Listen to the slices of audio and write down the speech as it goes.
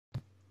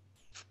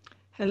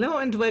Hello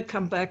and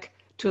welcome back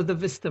to the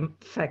Wisdom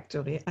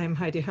Factory. I'm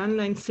Heidi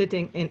Hörnlein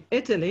sitting in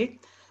Italy,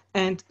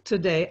 and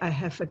today I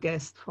have a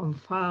guest from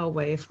far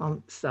away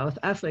from South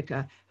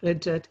Africa,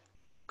 Richard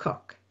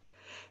Koch.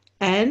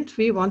 And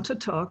we want to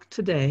talk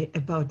today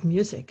about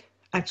music,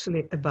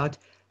 actually about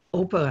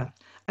opera.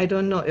 I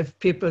don't know if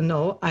people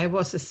know, I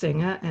was a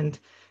singer, and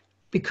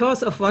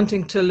because of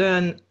wanting to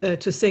learn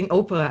to sing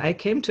opera, I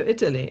came to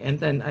Italy and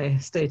then I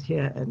stayed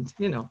here, and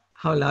you know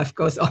how life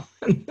goes on.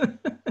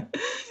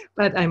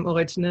 But I'm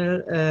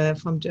original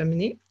from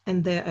Germany,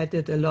 and there I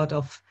did a lot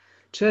of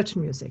church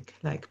music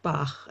like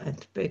Bach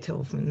and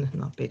Beethoven,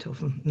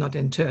 not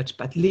in church,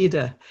 but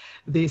Lieder,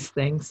 these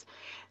things.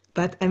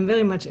 But I'm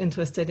very much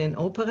interested in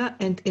opera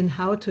and in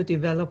how to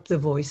develop the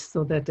voice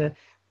so that the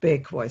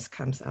big voice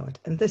comes out.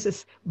 And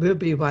will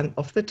be one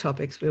of the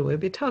topics we will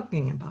be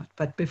talking about.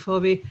 But before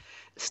we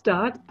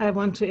start, I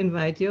want to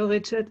invite you,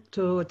 Richard,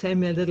 to tell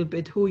me a little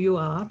bit who you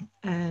are,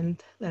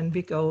 and then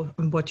we go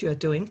on what you are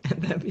doing,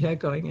 and then we are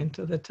going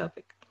into the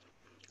topic.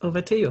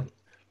 Over to you.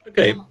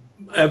 Okay,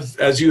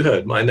 as you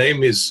heard, my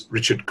name is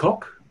Richard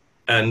Koch,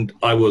 and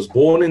I was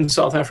born in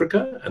South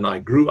Africa, and I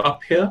grew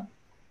up here.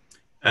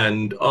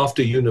 And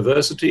after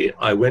university,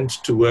 I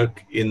went to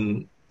work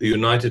in the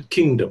United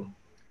Kingdom.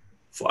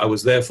 I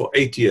was there for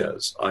 8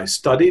 years. I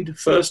studied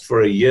first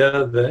for a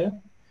year there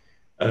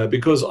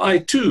because I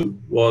too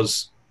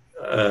was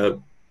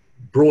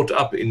brought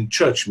up in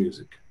church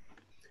music.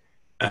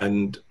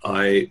 And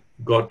I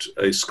got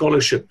a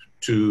scholarship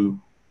to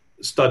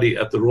study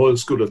at the Royal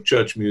School of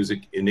Church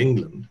Music in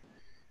England.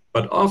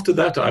 But after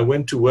that, I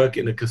went to work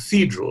in a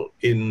cathedral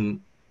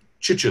in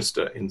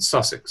Chichester in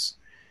Sussex.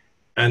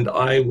 And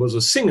I was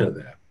a singer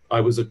there.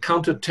 I was a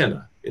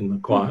countertenor in the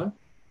choir,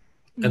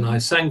 and I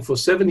sang for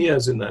 7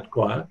 years in that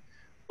choir.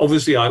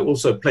 Obviously, I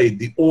also played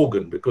the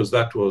organ because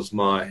that was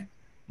my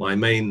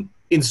main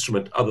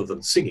instrument other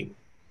than singing.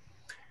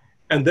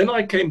 And then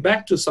I came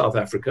back to South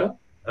Africa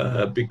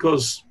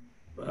because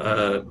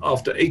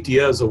after 8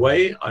 years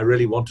away, I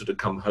really wanted to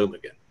come home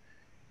again.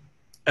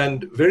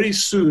 And very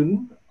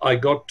soon, I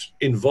got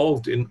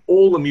involved in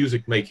all the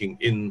music making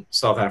in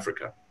South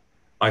Africa.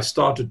 I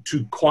started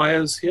 2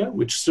 choirs here,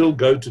 which still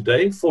go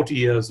today, 40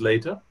 years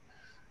later,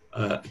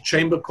 a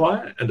chamber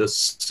choir and a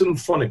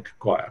symphonic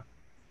choir.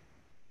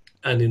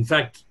 And in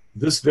fact,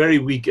 this very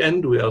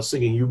weekend, we are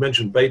singing, you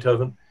mentioned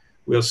Beethoven,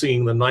 we are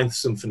singing the 9th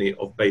Symphony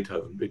of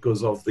Beethoven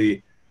because of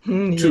the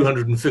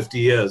 250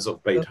 years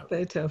of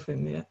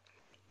Beethoven. Yeah.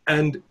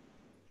 And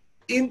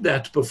in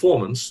that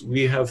performance,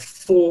 we have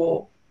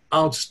 4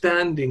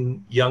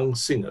 outstanding young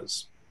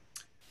singers,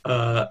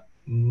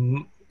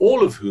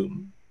 all of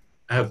whom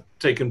have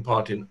taken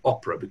part in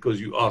opera, because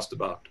you asked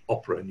about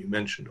opera and you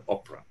mentioned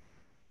opera.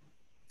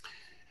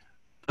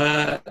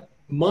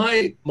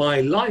 My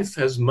life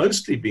has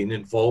mostly been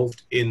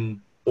involved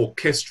in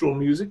orchestral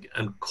music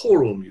and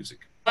choral music.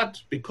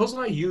 But because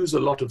I use a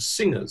lot of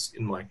singers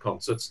in my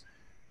concerts,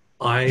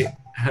 I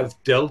have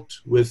dealt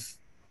with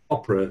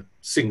opera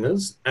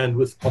singers and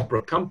with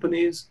opera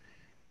companies,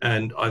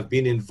 and I've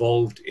been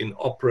involved in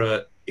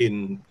opera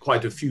in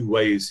quite a few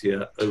ways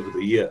here over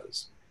the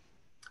years.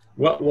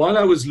 While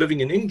I was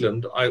living in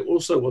England, I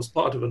also was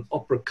part of an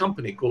opera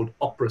company called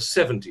Opera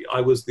 70.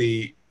 I was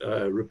the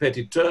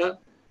repetiteur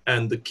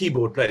and the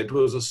keyboard player. It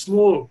was a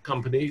small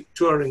company,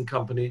 touring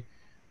company,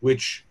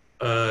 which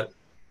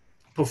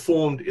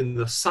performed in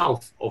the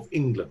south of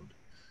England.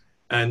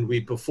 And we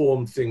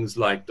performed things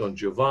like Don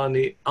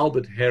Giovanni,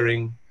 Albert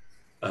Herring,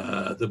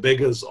 the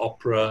Beggar's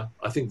Opera.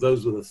 I think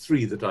those were the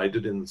 3 that I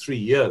did in the 3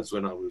 years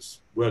when I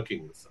was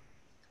working with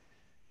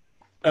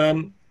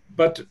them.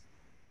 But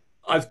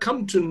I've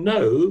come to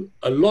know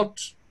a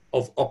lot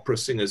of opera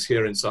singers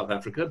here in South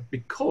Africa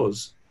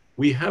because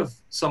we have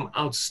some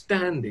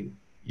outstanding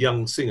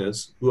young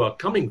singers who are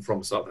coming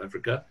from South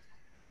Africa,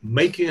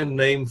 making a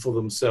name for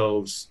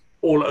themselves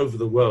all over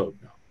the world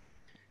now.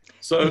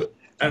 So,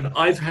 and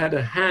I've had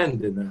a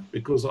hand in that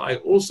because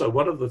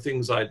one of the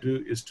things I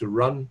do is to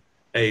run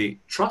a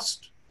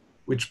trust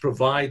which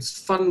provides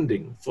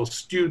funding for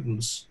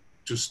students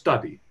to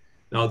study.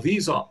 Now,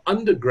 these are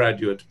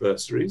undergraduate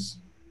bursaries.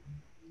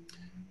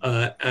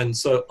 And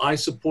so I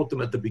support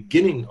them at the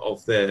beginning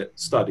of their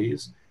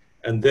studies.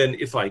 And then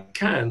if I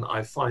can,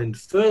 I find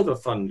further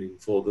funding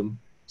for them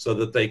so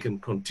that they can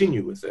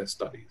continue with their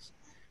studies.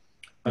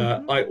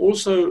 I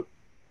also,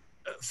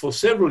 for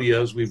several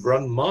years, we've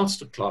run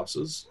master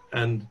classes,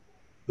 and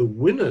the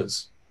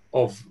winners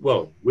or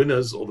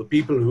the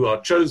people who are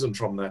chosen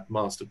from that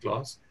master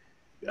class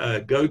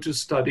go to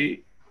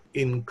study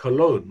in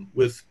Cologne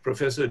with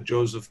Professor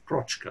Joseph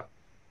Prochka.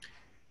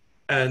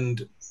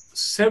 And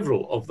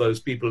several of those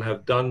people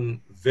have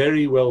done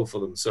very well for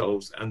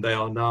themselves, and they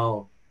are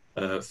now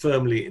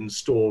firmly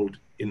installed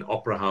in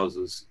opera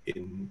houses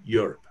in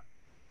Europe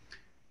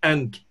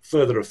and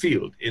further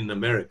afield in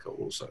America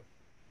also.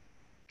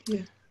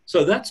 Yeah.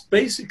 So that's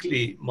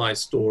basically my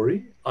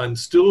story. I'm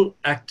still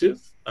active.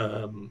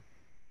 I'm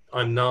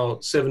now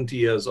 70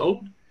 years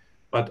old,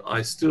 but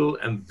I still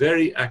am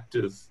very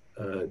active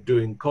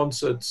doing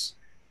concerts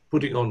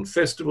putting on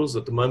festivals.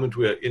 At the moment,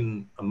 we're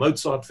in a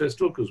Mozart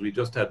festival because we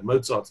just had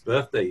Mozart's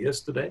birthday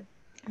yesterday.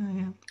 Oh,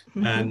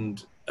 yeah.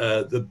 And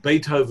the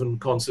Beethoven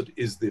concert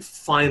is the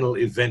final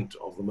event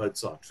of the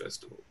Mozart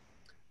festival.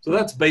 So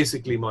that's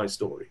basically my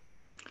story.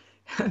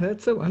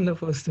 That's a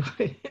wonderful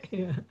story.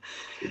 Yeah.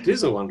 It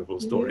is a wonderful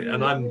story. Yeah.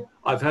 And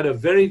I've had a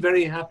very,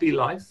 very happy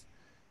life.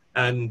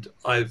 And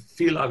I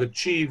feel I've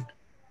achieved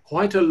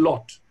quite a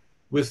lot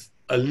with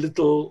a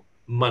little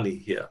money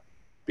here,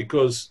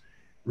 because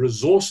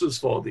resources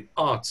for the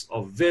arts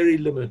are very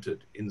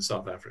limited in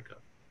South Africa.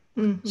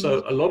 Mm-hmm.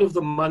 So a lot of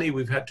the money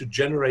we've had to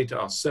generate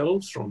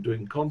ourselves from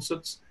doing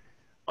concerts.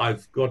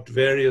 I've got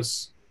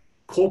various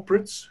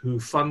corporates who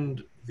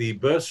fund the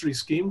bursary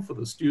scheme for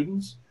the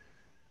students,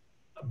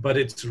 but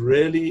it's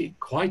really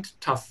quite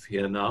tough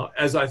here now,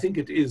 as I think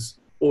it is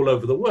all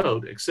over the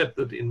world, except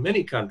that in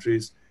many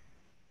countries,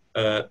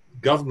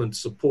 government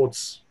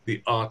supports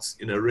the arts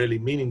in a really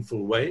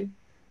meaningful way.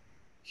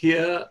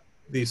 Here,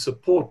 the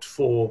support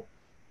for,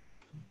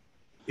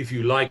 if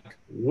you like,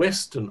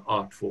 Western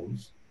art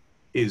forms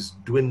is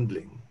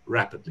dwindling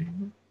rapidly.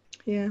 Mm-hmm.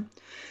 Yeah.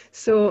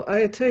 So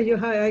I tell you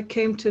how I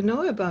came to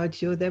know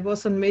about you. There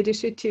was on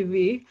Medici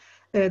TV,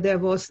 there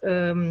was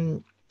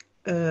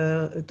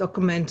a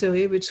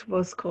documentary which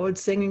was called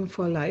Singing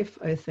for Life,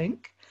 I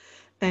think.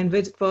 And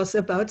it was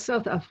about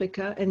South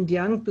Africa and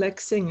young Black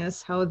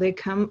singers, how they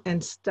come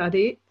and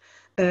study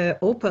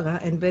opera.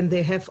 And when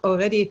they have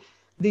already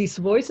these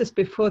voices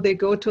before they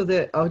go to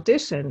the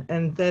audition,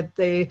 and that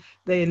they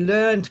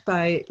learned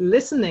by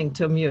listening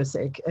to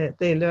music,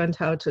 they learned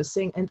how to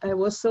sing. And I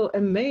was so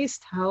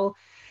amazed how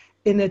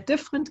in a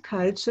different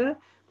culture,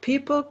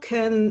 people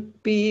can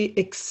be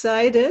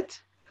excited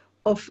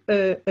of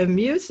a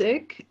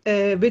music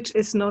which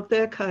is not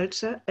their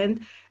culture.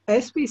 And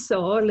as we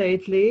saw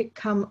lately,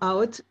 come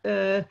out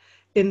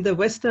in the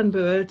Western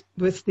world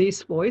with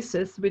these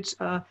voices, which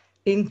are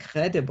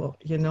incredible.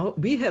 You know,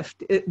 we have,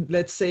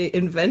 let's say,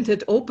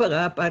 invented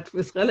opera, but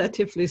with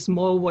relatively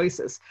small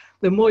voices.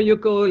 The more you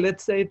go,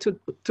 let's say,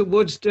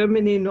 towards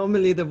Germany,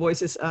 normally the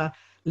voices are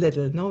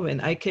little. No,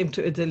 when I came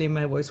to Italy,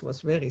 my voice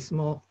was very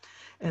small.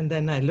 And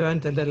then I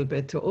learned a little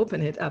bit to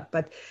open it up.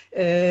 But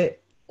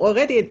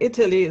already in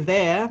Italy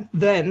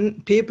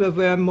then people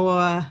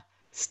were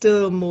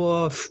still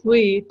more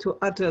free to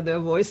utter their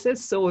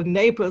voices. So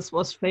Naples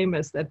was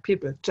famous that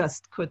people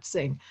just could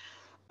sing.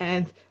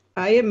 And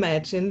I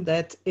imagine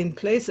that in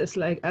places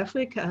like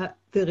Africa,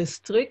 the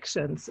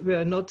restrictions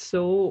were not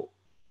so,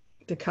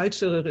 the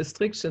cultural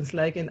restrictions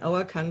like in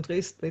our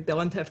countries. They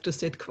don't have to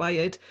sit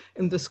quiet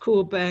in the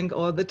school bank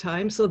all the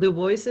time. So the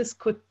voices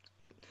could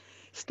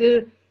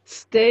still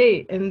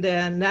stay in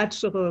their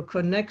natural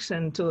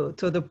connection to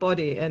the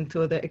body and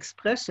to the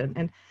expression.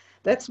 And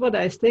that's what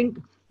I think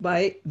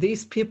why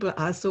these people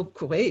are so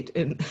great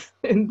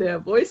in their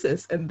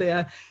voices, and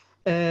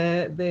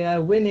they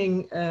are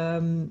winning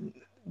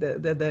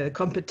the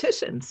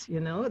competitions. You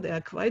know, there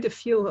are quite a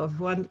few of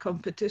won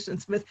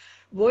competitions with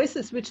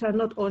voices which are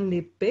not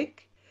only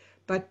big,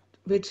 but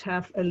which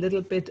have a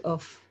little bit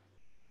of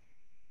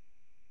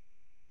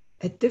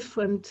a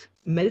different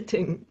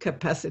melting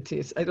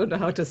capacities. I don't know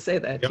how to say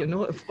that. Yep. You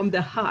know, from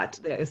the heart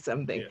there is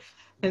something.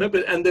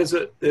 Yes. And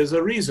there's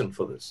a reason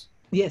for this.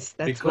 Yes,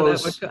 that's what I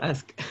want to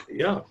ask.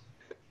 Yeah,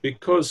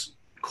 because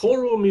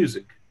choral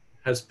music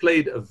has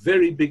played a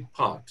very big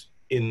part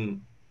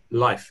in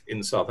life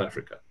in South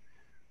Africa.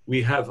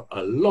 We have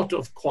a lot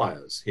of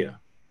choirs here.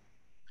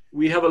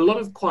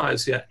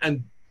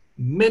 And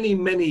many,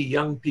 many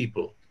young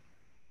people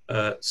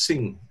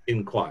sing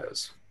in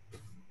choirs.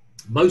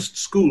 Most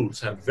schools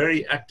have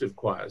very active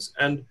choirs,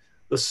 and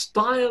the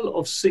style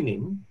of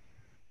singing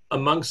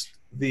amongst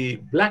the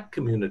Black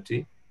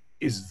community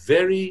is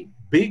very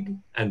big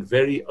and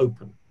very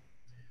open.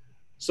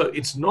 So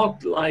it's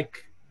not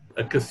like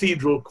a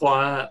cathedral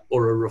choir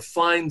or a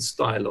refined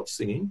style of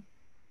singing.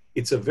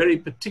 It's a very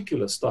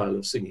particular style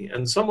of singing.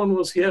 And someone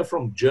was here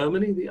from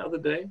Germany the other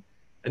day,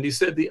 and he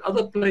said the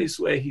other place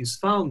where he's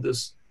found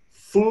this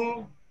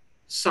full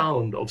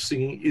sound of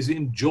singing is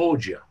in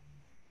Georgia.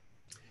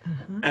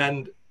 Uh-huh.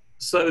 And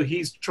so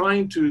he's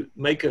trying to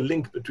make a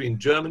link between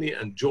Germany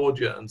and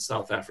Georgia and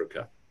South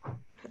Africa.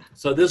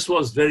 So this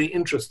was very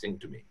interesting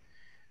to me.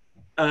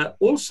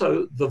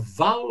 Also, the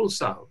vowel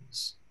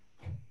sounds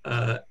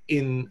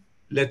in,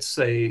 let's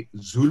say,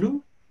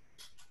 Zulu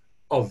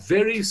are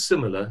very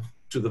similar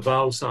to the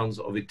vowel sounds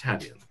of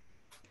Italian.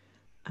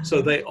 Uh-huh.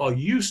 So they are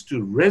used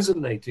to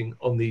resonating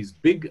on these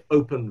big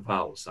open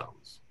vowel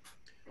sounds.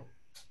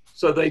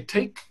 So they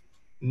take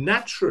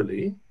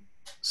naturally,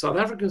 South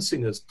African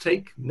singers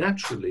take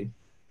naturally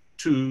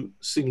to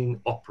singing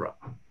opera.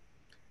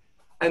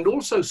 And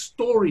also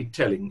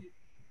storytelling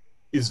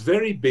is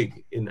very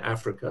big in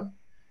Africa.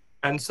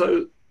 And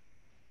so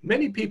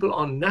many people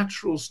are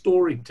natural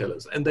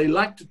storytellers, and they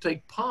like to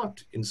take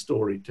part in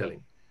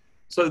storytelling.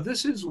 So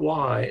this is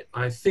why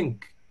I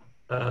think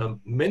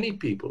many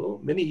people,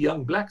 many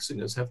young Black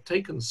singers have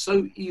taken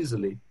so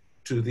easily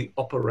to the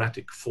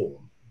operatic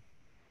form.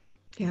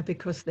 Yeah,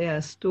 because there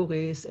are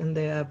stories and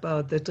they are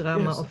about the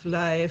drama Yes, of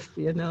life,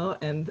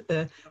 and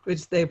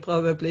which they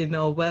probably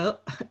know well.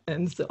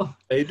 And so,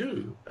 they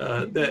do.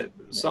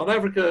 South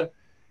Africa,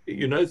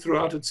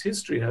 throughout its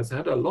history has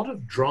had a lot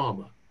of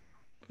drama,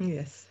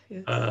 yes,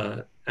 yes,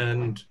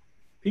 and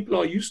people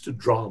are used to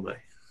drama.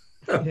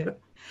 yeah.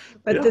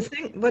 But Yeah. the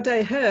thing, what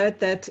I heard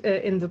that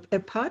in the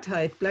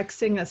apartheid, black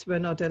singers were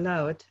not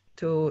allowed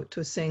to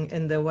sing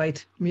in the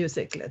white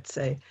music, let's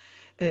say.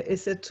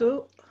 Is it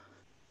true?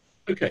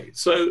 Okay,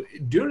 so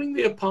during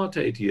the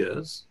apartheid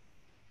years,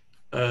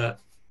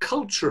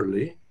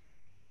 culturally,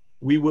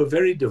 we were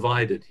very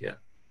divided here,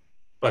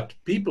 but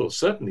people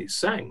certainly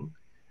sang.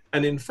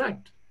 And in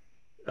fact,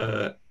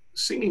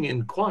 singing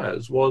in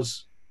choirs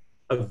was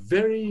a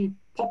very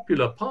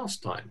popular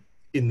pastime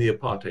in the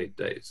apartheid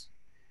days.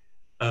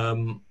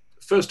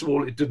 First of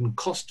all, it didn't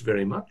cost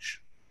very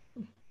much.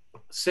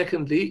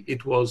 Secondly,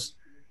 it was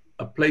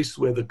a place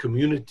where the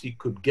community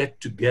could get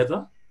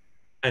together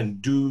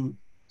and do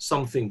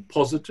something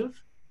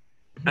positive.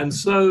 And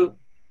so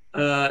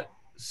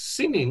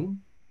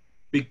singing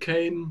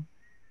became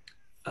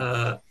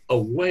a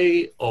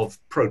way of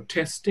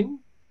protesting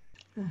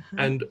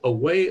and a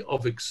way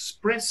of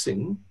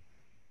expressing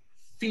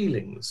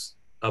feelings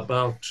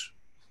about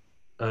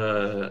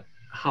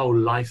how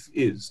life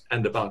is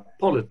and about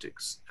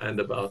politics and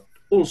about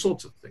all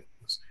sorts of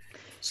things.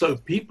 So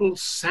people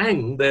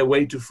sang their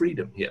way to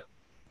freedom here.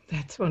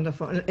 That's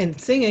wonderful. And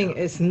singing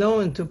is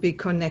known to be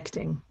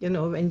connecting,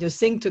 when you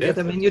sing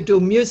together, when Definitely. you do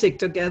music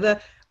together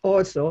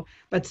also.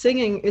 But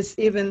singing is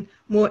even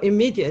more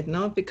immediate,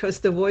 no? Because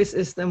the voice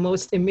is the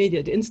most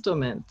immediate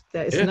instrument.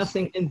 There is Yes.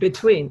 nothing in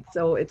between.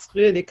 So it's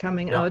really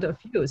coming Yeah. out of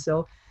you.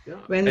 So Yeah.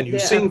 when And you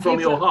there are sing from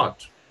people, your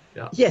heart.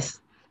 Yeah.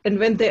 yes, and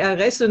when they are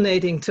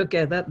resonating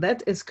together,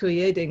 that is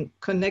creating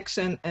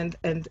connection and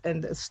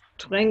a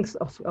strength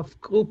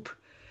of group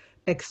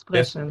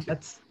expression. Definitely.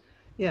 That's,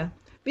 yeah.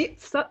 We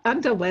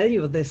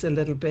undervalue this a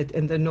little bit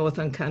in the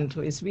northern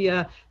countries. We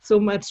are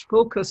so much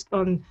focused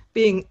on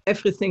being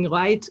everything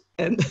right,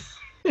 and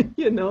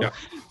Yeah.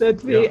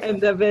 that Yeah. we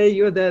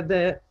undervalue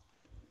the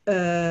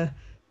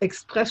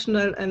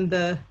expressional and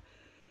the,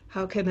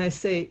 how can I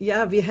say?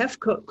 Yeah, we have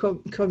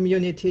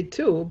community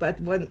too. But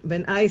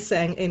when I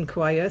sang in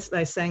choirs,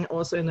 I sang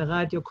also in a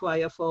radio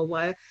choir for a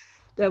while.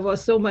 There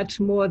was so much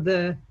more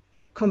the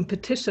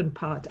competition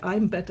part.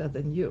 I'm better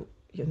than you,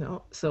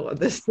 So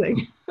this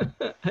thing,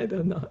 I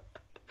don't know.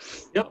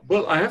 Yeah.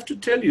 Well, I have to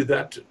tell you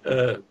that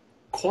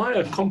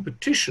choir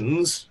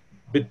competitions,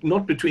 but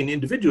not between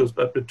individuals,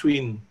 but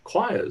between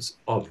choirs,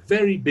 are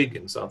very big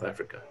in South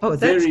Africa. Oh,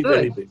 that's Very,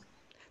 very good. big.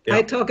 I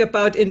Yeah. talk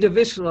about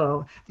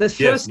individual. The Yes.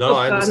 first No, I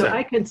soprano, understand.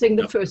 I can sing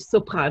the Yeah. first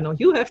soprano.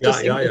 You have to Yeah.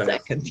 sing Yeah. the Yeah. Yeah.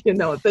 second,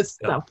 this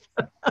Yeah. stuff.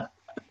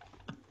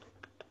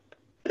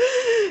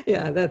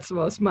 Yeah, that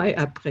was my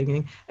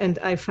upbringing. And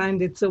I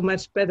find it so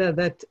much better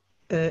that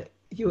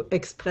you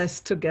express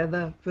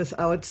together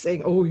without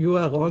saying, oh, you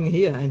are wrong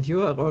here and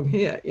you are wrong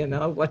here,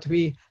 what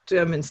we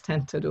Germans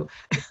tend to do.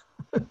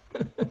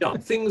 Yeah.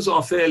 Things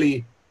are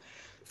fairly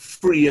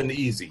free and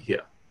easy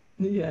here.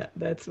 Yeah,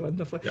 that's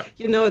wonderful.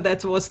 Yeah.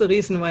 That was the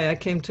reason why I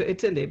came to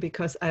Italy,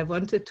 because I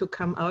wanted to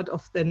come out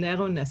of the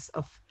narrowness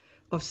of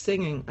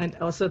singing and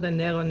also the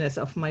narrowness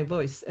of my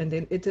voice. And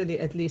in Italy,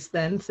 at least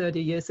then,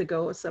 30 years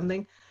ago or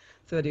something,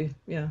 30,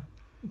 yeah,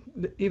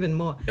 even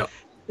more, Yeah.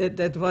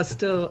 that was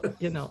still,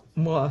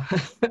 more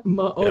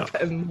more Yeah.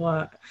 open,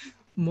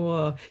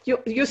 more.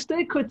 You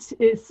still could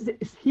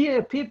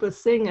hear people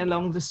sing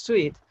along the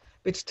street,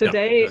 which Yeah.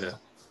 today Yeah.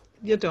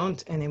 you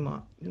don't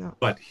anymore. No,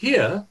 But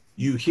here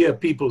you hear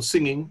people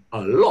singing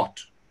a lot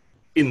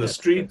in the that's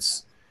good.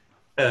 streets,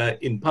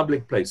 in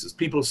public places.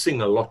 People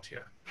sing a lot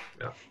here.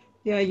 Yeah.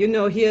 Yeah,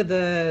 here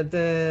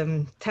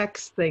the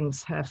tax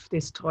things have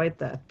destroyed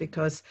that,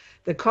 because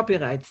the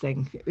copyright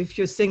thing. If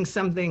you sing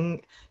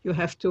something, you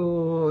have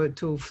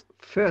to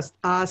first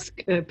ask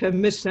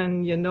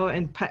permission,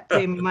 and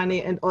pay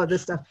money and all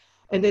this stuff.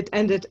 And it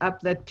ended up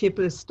that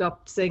people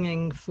stopped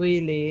singing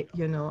freely,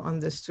 on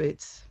the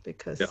streets, Yeah.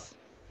 because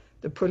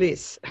the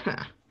police,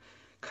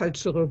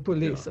 cultural Yeah.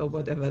 police or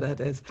whatever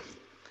that is.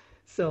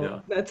 So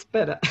Yeah. that's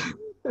better.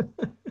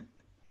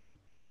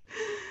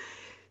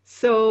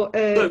 So.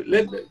 So,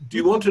 do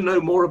you want to know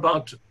more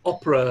about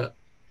opera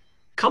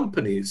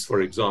companies,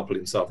 for example,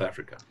 in South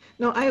Africa?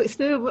 No, I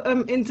still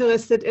am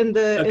interested in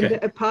the Okay.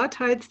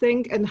 apartheid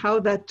thing and how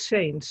that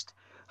changed.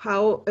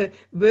 How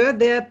were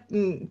there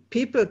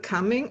people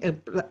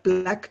coming,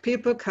 black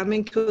people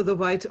coming to the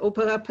white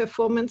opera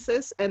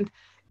performances, and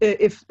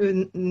if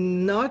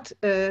not,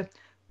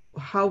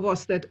 how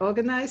was that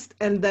organized?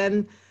 And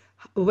then,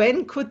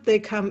 when could they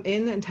come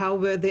in, and how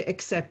were they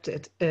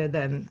accepted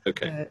then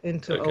Okay.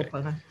 into Okay.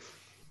 opera?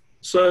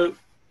 So,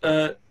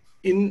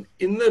 in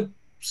the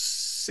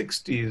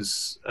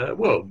 60s,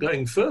 well,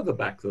 going further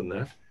back than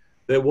that,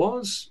 there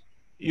was,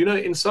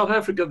 in South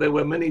Africa, there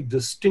were many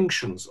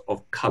distinctions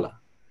of color.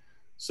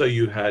 So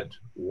you had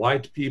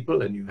white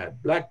people, and you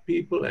had black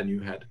people, and you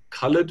had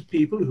colored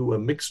people who were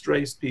mixed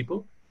race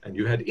people, and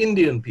you had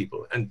Indian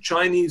people and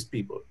Chinese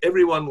people.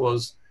 Everyone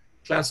was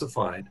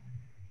classified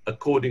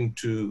according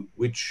to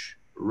which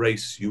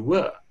race you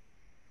were.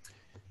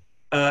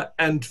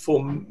 And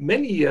for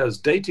many years,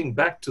 dating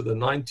back to the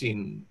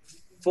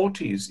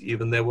 1940s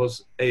even, there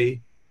was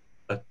a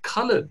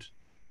colored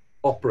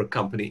opera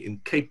company in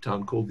Cape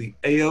Town called the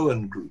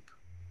Aoun Group.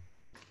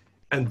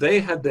 And they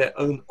had their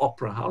own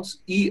opera house,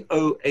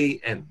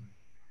 EOAN.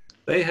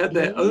 They had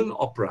their own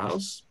opera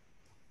house,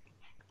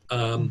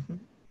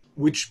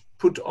 which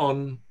put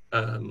on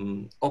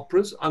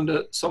operas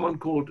under someone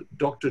called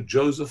Dr.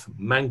 Joseph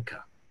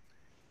Manca.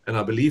 And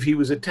I believe he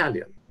was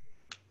Italian.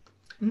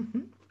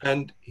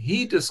 And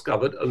he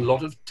discovered a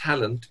lot of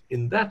talent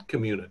in that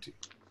community.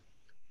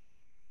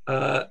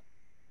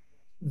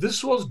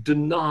 This was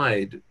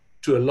denied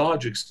to a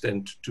large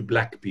extent to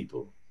Black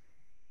people.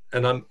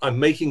 And I'm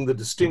making the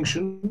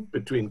distinction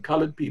between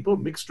colored people,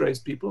 mixed race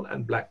people,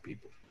 and Black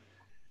people.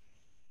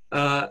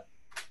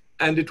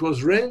 And it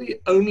was really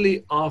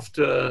only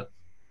after,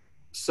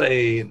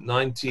 say,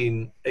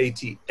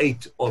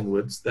 1988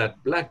 onwards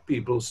that Black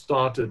people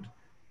started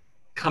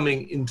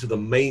coming into the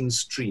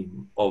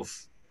mainstream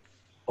of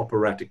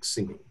operatic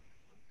singing.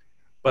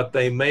 But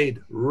they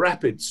made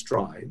rapid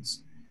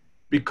strides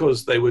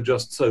because they were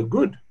just so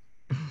good.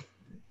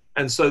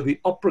 And so the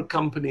opera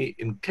company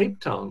in Cape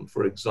Town,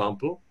 for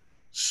example,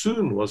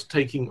 soon was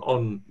taking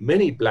on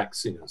many Black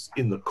singers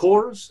in the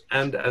chorus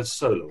and as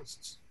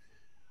soloists,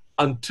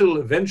 until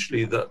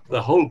eventually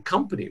the whole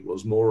company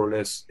was more or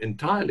less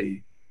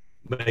entirely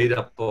made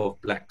up of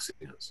Black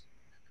singers,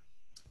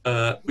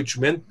 which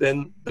meant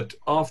then that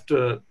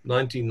after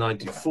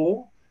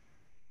 1994,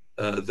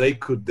 they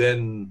could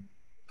then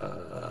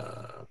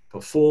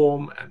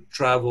perform and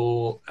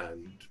travel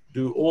and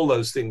do all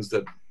those things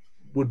that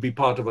would be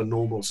part of a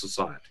normal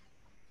society.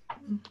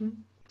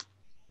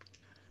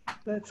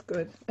 That's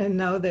good. And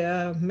now there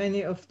are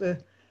many of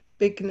the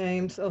big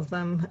names of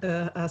them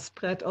are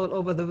spread all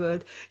over the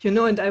world. You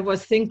know, and I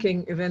was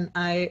thinking when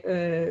I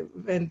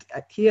went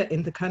here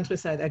in the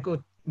countryside, I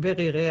go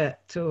very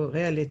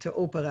rarely to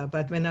opera,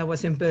 but when I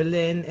was in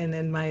Berlin and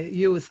in my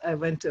youth, I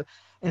went to,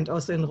 and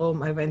also in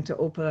Rome, I went to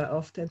opera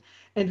often.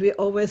 And we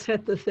always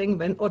had the thing,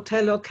 when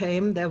Othello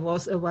came, there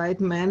was a white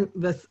man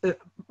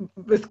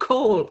with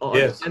coal on,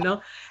 yes. You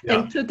know. Yeah.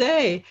 And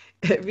today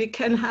we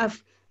can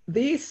have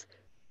these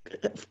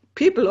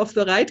people of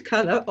the right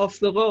color of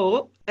the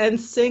role and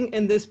sing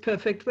in this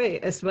perfect way,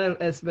 as well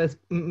as with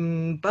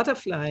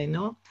Butterfly,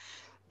 no?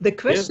 The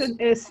question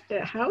is,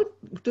 how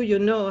do you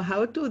know,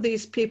 how do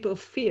these people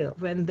feel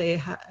when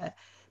they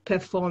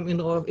perform in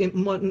role? In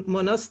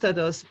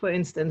Monostatos, for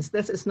instance,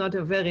 this is not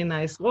a very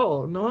nice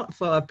role, no,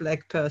 for a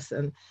Black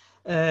person,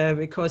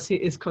 because he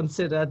is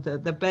considered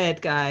the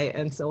bad guy.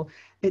 And so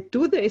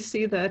do they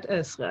see that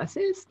as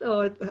racist,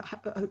 or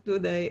do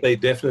they? They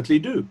definitely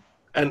do.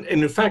 And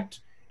in fact,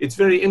 it's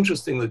very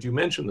interesting that you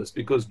mention this,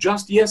 because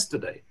just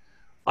yesterday,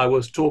 I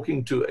was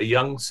talking to a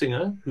young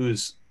singer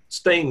who's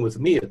staying with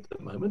me at the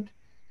moment,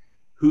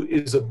 who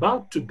is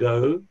about to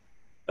go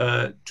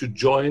to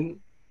join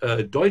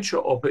Deutsche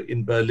Oper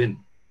in Berlin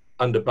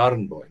under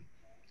Barenboim.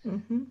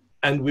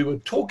 And we were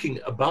talking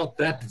about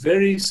that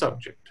very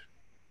subject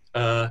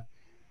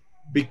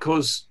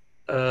because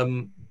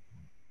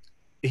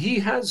he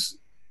has,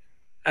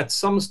 at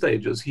some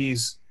stages,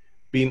 he's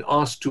been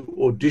asked to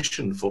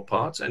audition for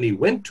parts, and he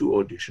went to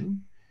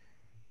audition,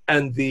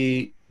 and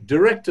the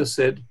director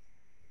said,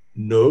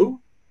 "No,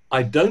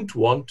 I don't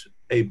want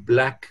a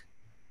Black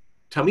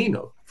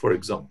Tamino, for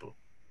example."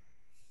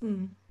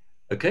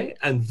 Okay,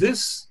 and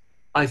this,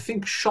 I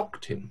think,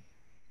 shocked him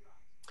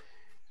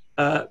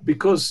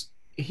because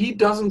he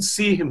doesn't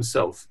see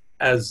himself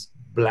as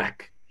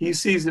Black. He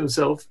sees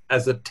himself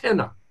as a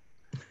tenor.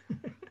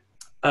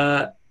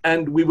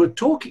 And we were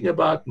talking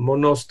about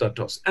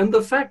Monostatos and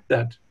the fact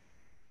that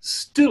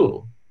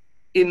still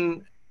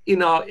in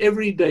our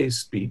everyday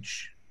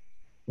speech,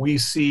 we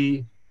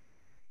see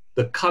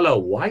the color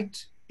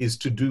white is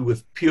to do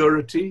with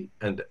purity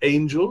and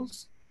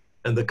angels,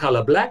 and the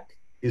color black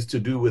is to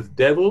do with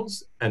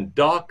devils and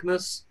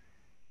darkness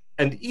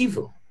and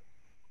evil.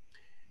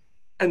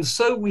 And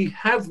so we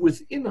have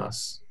within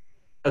us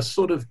a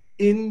sort of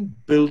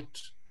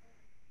inbuilt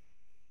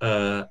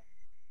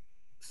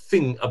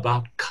thing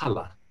about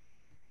color,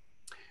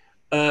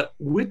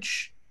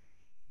 which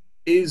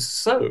is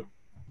so.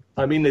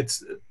 I mean,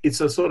 it's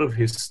a sort of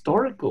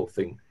historical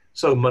thing.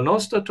 So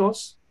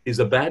Monostatos is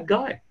a bad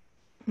guy,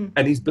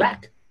 and he's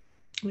Black.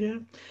 Yeah,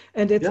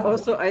 and it's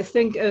also, I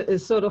think, a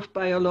sort of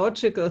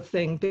biological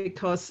thing,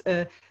 because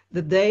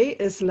the day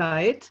is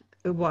light,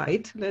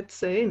 white, let's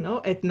say,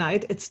 no? At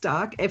night it's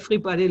dark,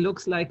 everybody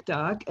looks like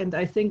dark, and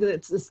I think that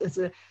it's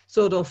a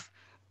sort of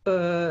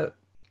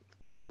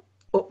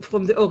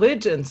from the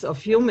origins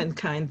of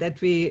humankind that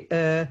we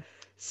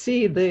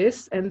see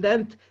this, and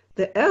then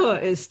the error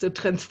is to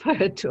transfer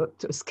it to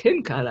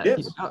skin color.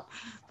 Yes. You know?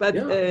 But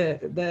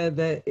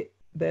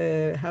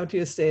the how do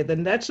you say, the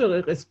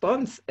natural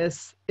response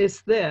is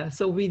there.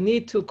 So we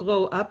need to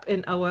grow up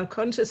in our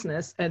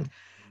consciousness and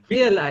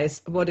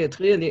realize what it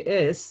really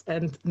is,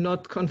 and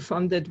not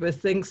confront it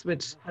with things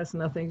which has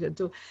nothing to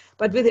do.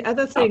 But with the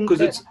other thing,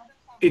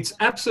 it's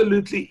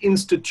absolutely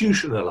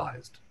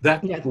institutionalized,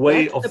 that Yes,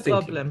 way that's of the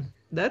thinking. problem.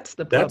 That's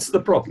the problem. That's the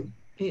problem.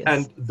 Yes.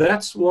 And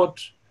that's what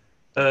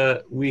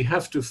we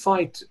have to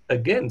fight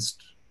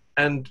against,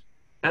 and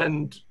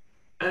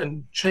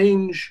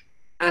change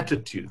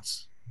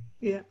attitudes.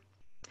 Yeah.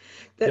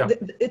 Yeah.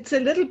 It's a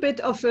little bit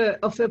of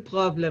a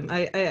problem.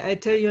 I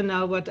tell you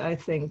now what I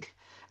think.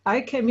 I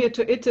came here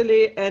to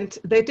Italy and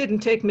they didn't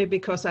take me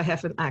because I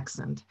have an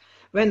accent.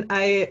 When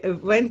I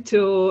went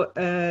to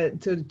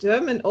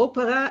German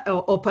opera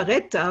or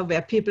operetta,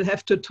 where people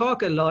have to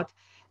talk a lot,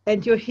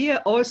 and you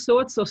hear all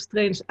sorts of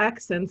strange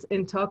accents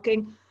in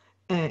talking,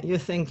 you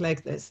think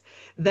like this.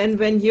 Then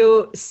when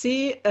you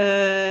see,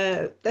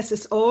 this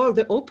is all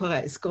the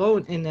opera is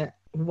grown in a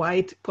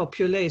white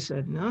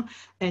population, no?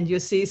 And you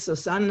see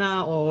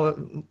Susanna or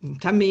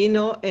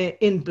Tamino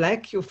in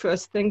black, you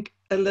first think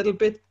a little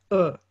bit,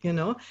 you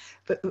know,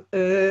 but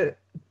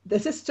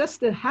this is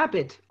just a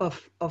habit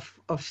of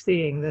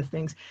seeing the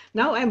things.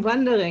 Now I'm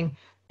wondering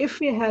if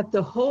we had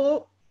the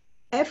whole,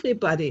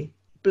 everybody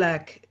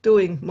black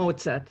doing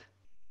Mozart,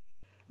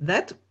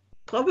 that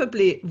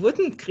probably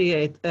wouldn't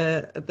create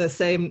the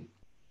same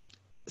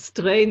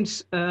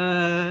strange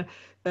Correct.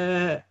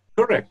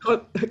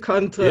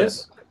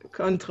 Yes.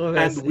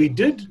 Controversy.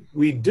 And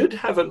we did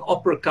have an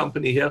opera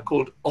company here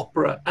called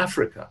Opera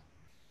Africa,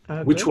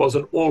 which good. was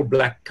an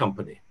all-black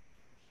company.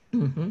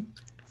 Mm-hmm.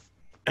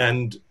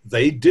 And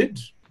they did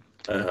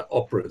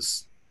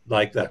operas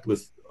like that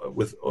with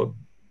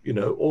you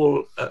know,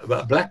 all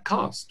a black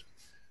cast.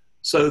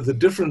 So the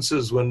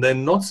differences, when they're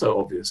not so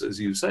obvious, as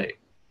you say.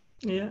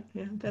 Yeah,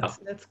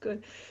 that's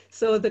good.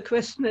 So the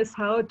question is,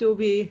 how do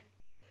we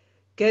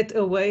get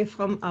away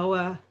from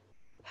our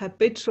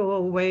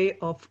habitual way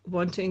of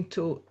wanting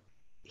to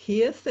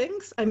hear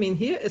things? I mean,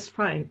 here is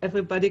fine.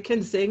 Everybody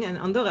can sing, and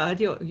on the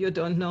radio, you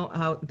don't know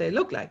how they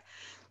look like.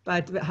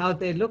 But how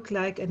they look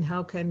like and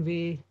how can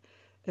we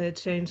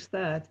change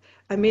that?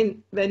 I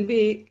mean, when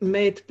we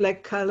made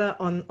black color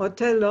on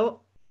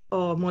Otello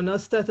or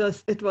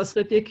Monostatos, it was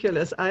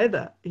ridiculous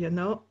either, you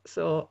know?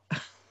 So...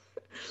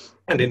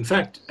 And in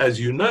fact, as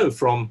you know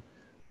from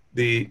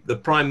the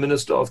Prime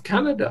Minister of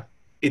Canada,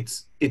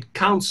 it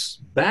counts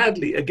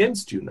badly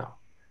against you now,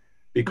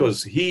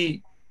 because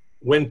he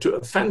went to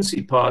a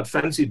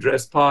fancy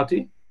dress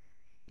party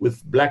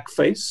with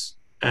blackface,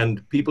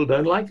 and people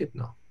don't like it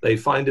now. They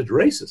find it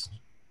racist.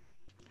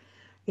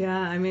 Yeah,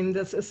 I mean,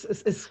 this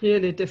is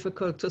really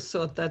difficult to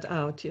sort that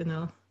out, you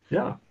know?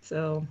 Yeah.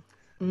 So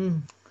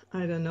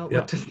I don't know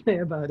what to say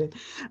about it.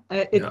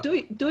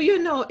 Do you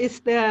know, is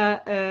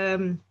there,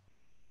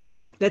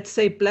 let's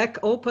say, black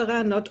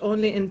opera, not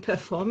only in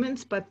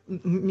performance, but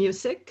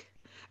music,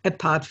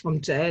 apart from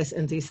jazz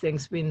and these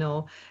things we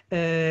know,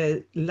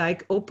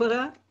 like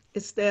opera?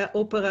 Is there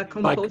opera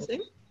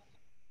composing?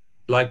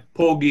 Like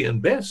Porgy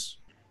and Bess?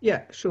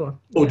 Yeah, sure.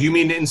 Or do you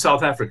mean in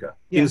South Africa?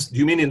 Yeah. Do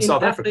you mean in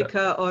South Africa?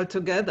 Africa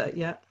altogether,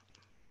 yeah.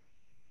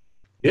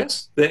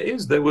 Yes, there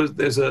is.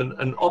 There's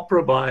an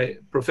opera by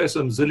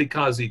Professor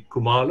Mzilikazi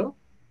Khumalo.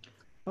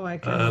 Oh, I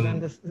can't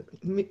understand.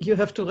 You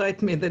have to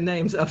write me the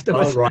names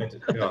afterwards. I'll write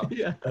it,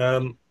 yeah.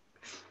 Yeah.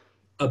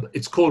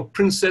 It's called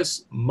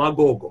Princess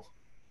Magogo.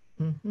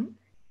 Mm-hmm.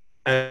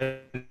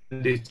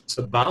 And it's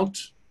about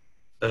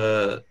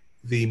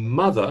the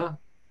mother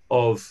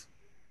of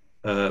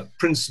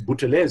Prince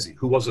Buthelezi,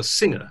 who was a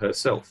singer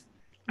herself.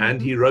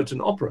 And he wrote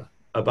an opera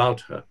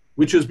about her,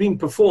 which has been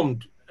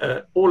performed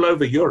all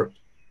over Europe.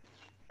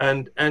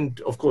 And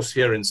of course,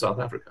 here in South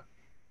Africa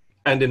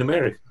and in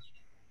America.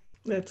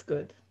 That's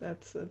good.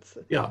 That's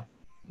yeah,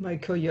 my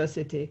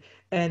curiosity.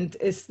 And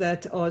is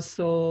that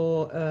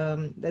also,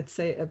 let's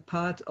say, a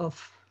part of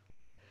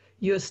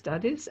your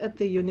studies at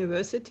the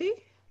university?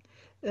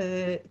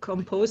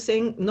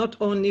 Composing not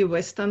only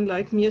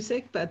Western-like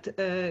music, but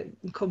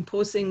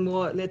composing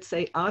more, let's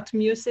say, art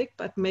music,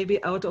 but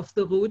maybe out of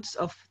the roots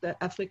of the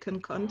African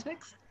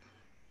context?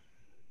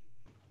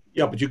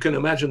 Yeah, but you can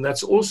imagine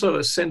that's also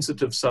a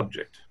sensitive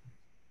subject.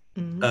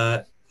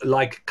 Mm-hmm.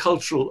 Like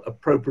cultural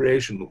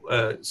appropriation.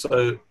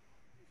 So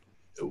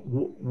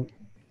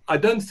I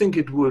don't think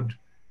it would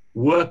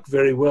work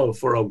very well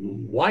for a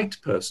white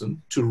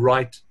person to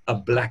write a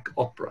black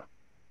opera.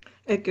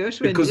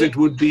 Gershwin because did. It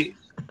would be,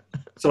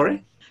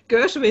 sorry?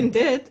 Gershwin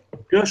did.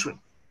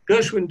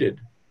 Gershwin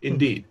did,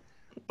 indeed.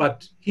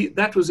 But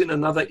that was in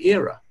another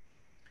era.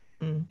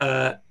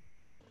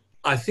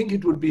 I think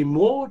it would be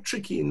more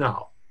tricky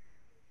now.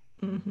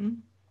 Mm-hmm.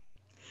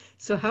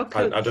 So how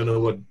could... I don't know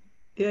what...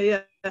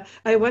 Yeah.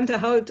 I wonder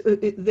how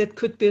that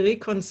could be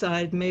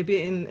reconciled,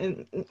 maybe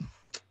in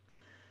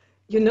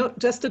you know,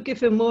 just to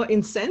give a more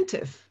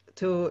incentive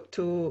to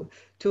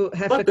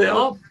have but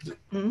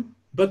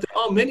But there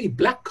are many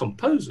black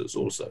composers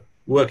also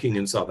working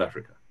in South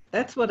Africa.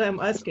 That's what I'm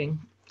asking.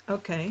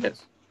 Okay.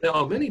 Yes, there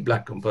are many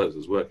black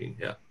composers working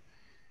here.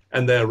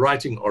 And they're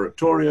writing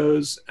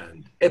oratorios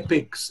and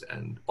epics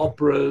and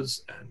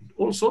operas and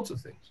all sorts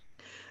of things.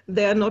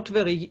 They're not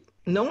very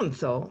known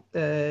though.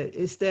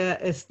 Is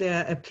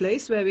there a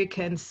place where we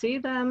can see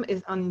them?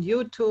 Is on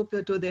YouTube?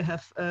 Or do they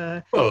have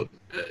Well,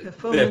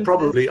 there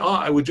probably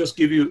are. I would just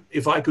give you,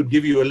 if I could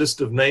give you a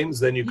list of names,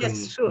 then you can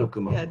look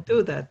them up. Yeah,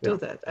 do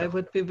that. I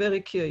would be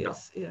very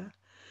curious. Yeah.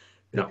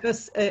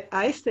 Because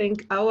I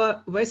think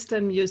our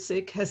Western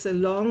music has a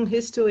long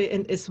history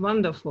and is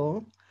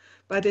wonderful,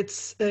 but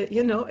it's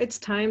it's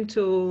time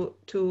to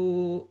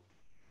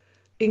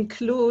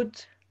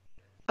include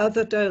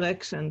other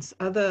directions,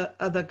 other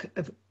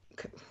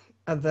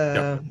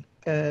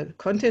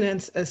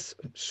continents as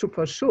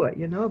super sure,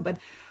 but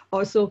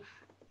also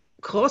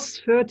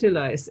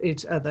cross-fertilize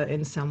each other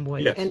in some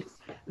way. Yes. And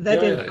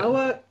that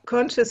our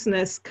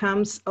consciousness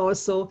comes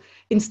also,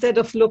 instead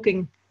of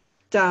looking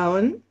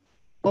down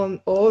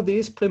on all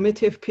these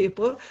primitive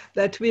people,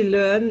 that we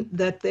learn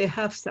that they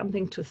have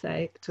something to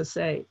say,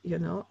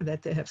 that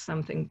they have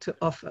something to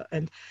offer,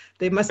 and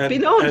they must be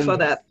known for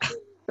that.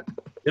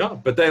 Yeah,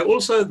 but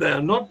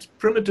they're not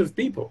primitive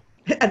people.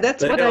 And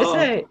that's what I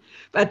say.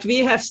 But we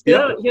have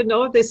still,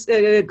 this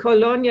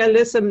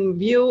colonialism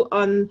view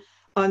on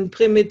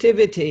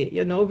primitivity.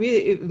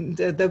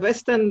 The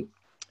Western,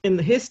 in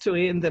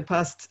history, in the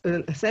past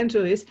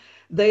centuries,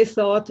 they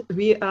thought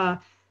we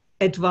are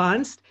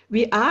advanced.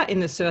 We are,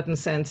 in a certain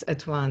sense,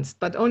 advanced,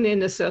 but only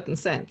in a certain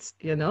sense,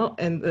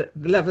 and the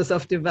levels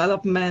of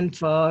development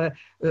for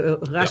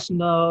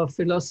rational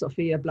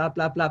philosophy, blah,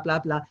 blah, blah, blah,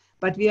 blah.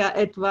 But we are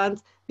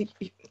advanced.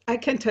 I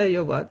can tell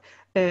you what,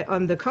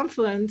 on the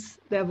conference,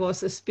 there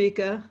was a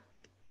speaker,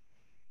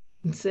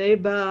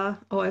 Zeba,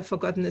 I've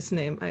forgotten his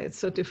name. It's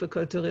so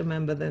difficult to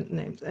remember the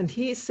names. And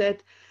he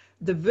said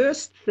the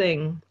worst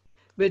thing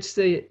which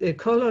the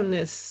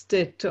colonists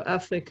did to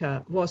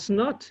Africa was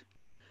not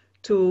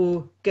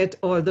to get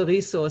all the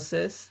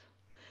resources,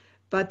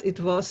 but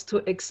it was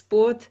to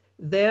export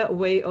their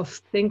way of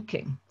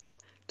thinking,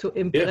 to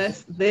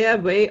impress their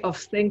way of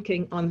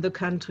thinking on the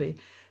country.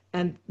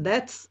 And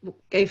that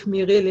gave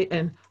me really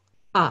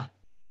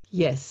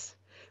yes.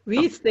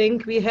 We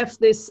think we have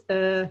this,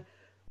 how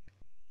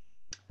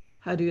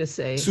do you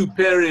say?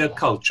 Superior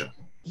culture.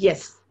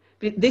 Yes,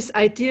 this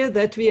idea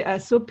that we are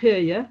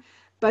superior.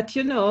 But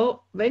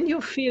when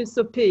you feel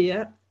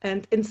superior,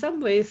 and in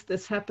some ways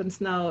this happens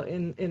now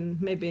in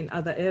maybe in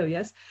other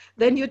areas,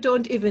 then you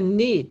don't even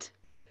need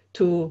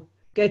to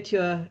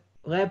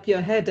wrap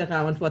your head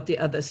around what the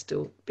others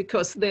do,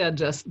 because they are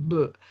just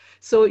bleh.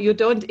 So you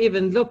don't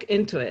even look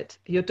into it.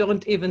 You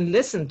don't even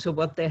listen to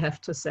what they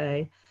have to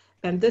say.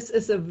 And this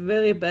is a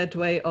very bad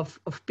way of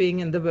being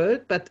in the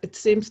world, but it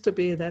seems to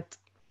be that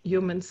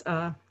humans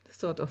are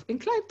sort of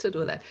inclined to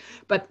do that.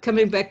 But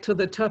coming back to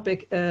the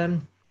topic,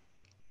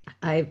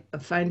 I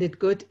find it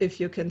good if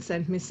you can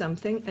send me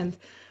something, and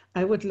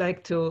I would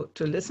like to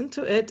listen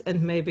to it and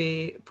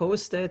maybe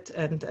post it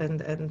and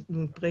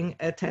bring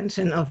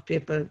attention of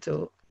people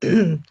to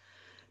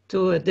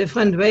to a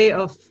different way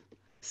of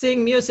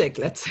seeing music,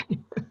 let's say.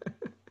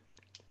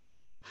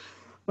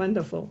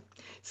 Wonderful.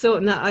 So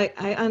now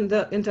I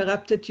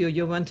interrupted you.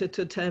 You wanted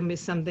to tell me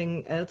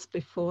something else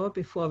before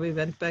we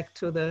went back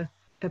to the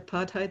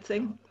apartheid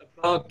thing?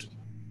 About,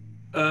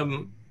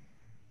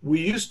 we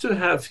used to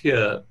have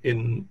here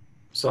in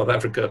South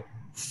Africa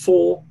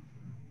 4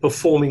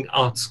 performing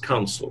arts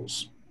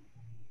councils.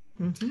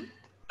 Mm-hmm.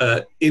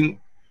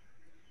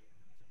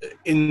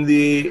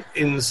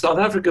 In South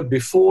Africa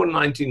before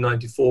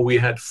 1994, we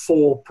had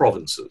 4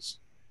 provinces,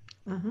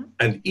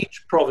 and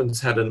each province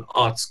had an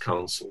arts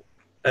council.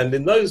 And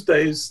in those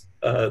days,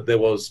 there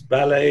was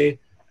ballet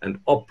and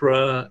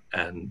opera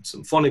and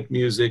symphonic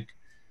music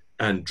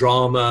and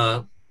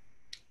drama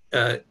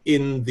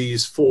in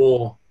these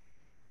 4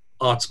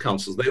 arts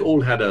councils. They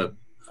all had a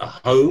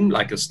home,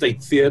 like a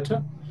state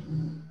theater.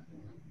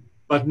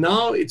 But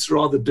now it's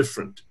rather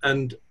different.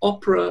 And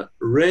opera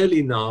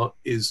really now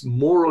is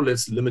more or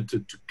less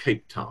limited to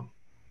Cape Town.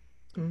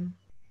 Mm.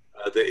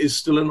 There is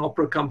still an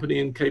opera company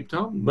in Cape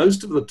Town.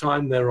 Most of the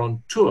time they're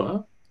on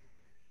tour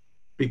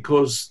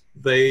because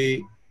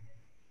they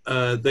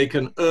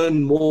can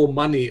earn more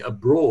money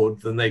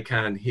abroad than they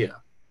can here.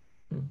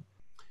 Mm.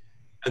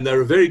 And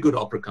they're a very good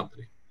opera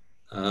company.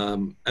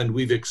 And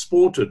we've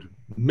exported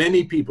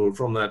many people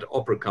from that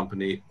opera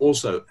company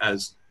also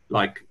as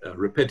like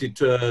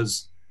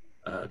repetiteurs,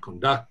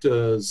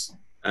 conductors,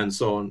 and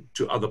so on,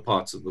 to other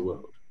parts of the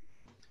world.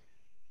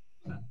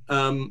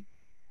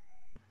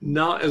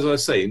 Now, as I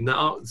say,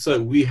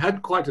 so we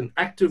had quite an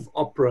active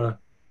opera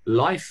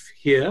life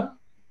here,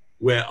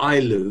 where I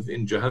live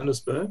in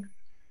Johannesburg,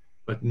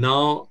 but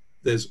now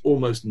there's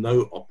almost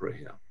no opera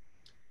here.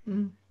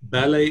 Mm.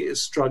 Ballet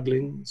is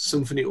struggling,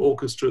 symphony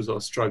orchestras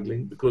are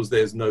struggling because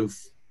there's no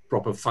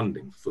proper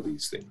funding for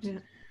these things. Yeah.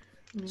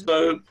 Yeah.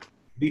 So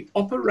the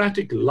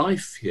operatic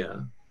life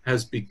here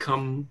has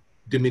become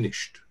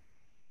diminished,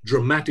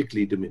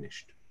 dramatically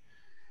diminished,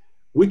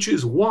 which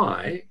is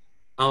why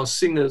our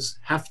singers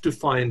have to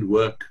find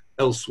work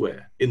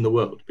elsewhere in the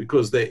world,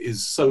 because there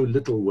is so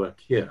little work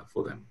here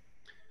for them.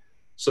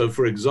 So,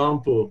 for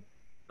example,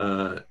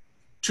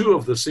 2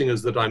 of the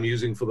singers that I'm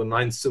using for the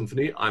 9th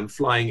Symphony, I'm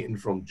flying in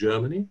from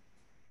Germany.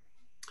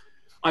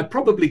 I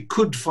probably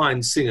could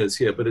find singers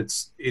here, but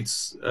it's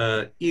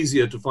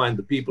easier to find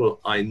the people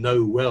I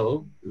know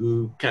well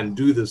who can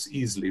do this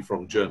easily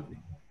from Germany.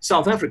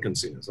 South African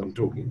singers I'm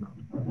talking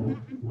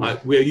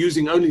about. We're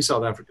using only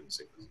South African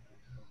singers.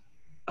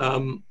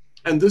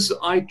 And this,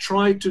 I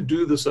try to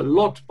do this a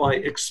lot by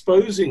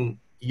exposing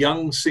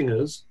young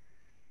singers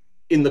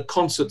in the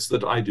concerts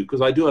that I do,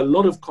 because I do a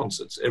lot of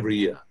concerts every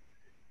year,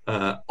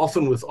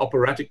 often with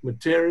operatic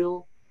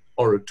material,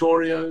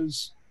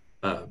 oratorios,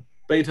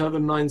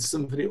 Beethoven Ninth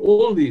Symphony,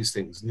 all these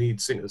things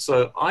need singers.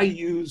 So I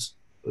use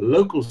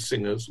local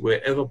singers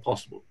wherever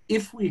possible.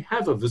 If we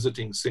have a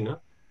visiting singer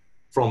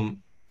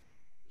from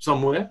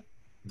somewhere,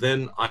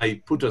 then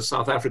I put a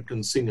South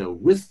African singer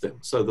with them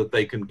so that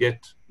they can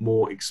get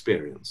more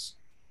experience.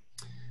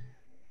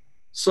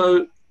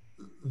 So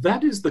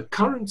that is the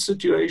current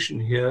situation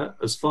here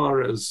as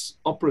far as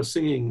opera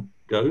singing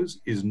goes,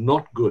 is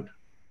not good.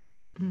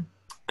 Mm.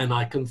 And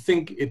I can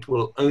think it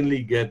will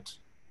only get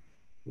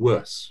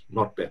worse,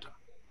 not better.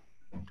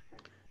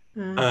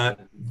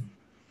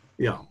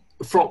 Yeah,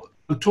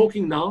 I'm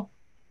talking now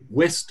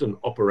Western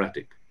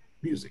operatic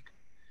music.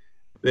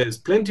 There's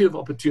plenty of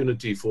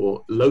opportunity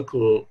for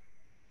local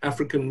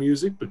African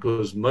music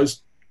because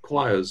most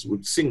choirs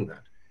would sing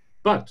that.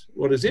 But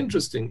what is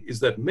interesting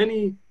is that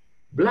many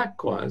black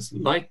choirs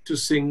like to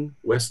sing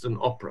Western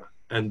opera,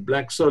 and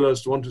black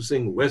soloists want to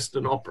sing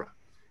Western opera,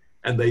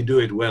 and they do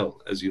it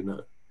well, as you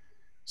know.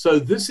 So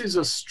this is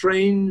a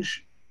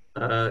strange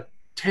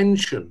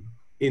tension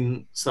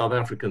in South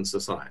African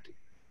society,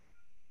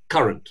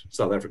 current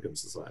South African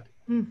society.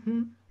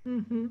 Mm-hmm,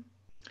 mm-hmm.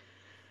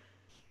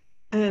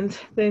 And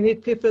they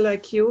need people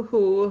like you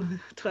who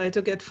try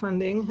to get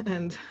funding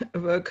and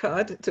work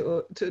hard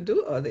to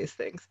do all these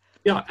things.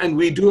 Yeah, and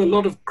we do a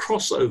lot of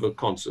crossover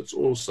concerts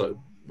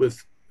also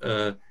with,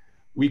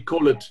 we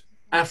call it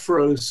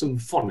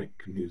Afro-symphonic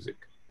music.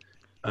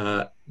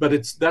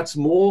 But that's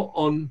more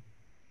on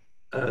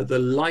the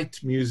light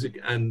music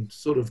and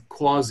sort of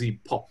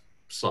quasi-pop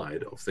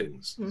side of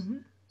things. Mm-hmm.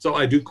 So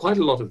I do quite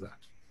a lot of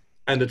that.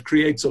 And it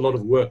creates a lot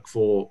of work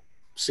for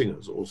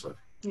singers also.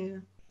 Yeah.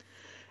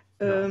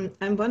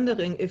 I'm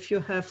wondering if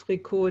you have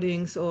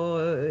recordings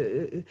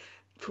or,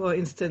 for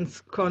instance,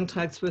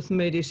 contracts with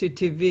Medici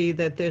TV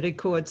that they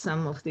record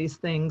some of these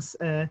things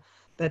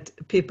that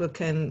people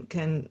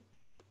can,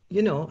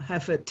 you know,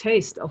 have a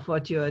taste of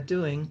what you are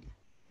doing.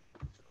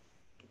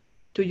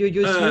 Do you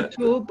use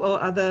YouTube or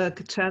other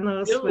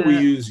channels? Yeah, we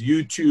use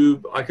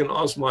YouTube. I can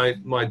ask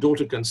my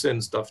daughter can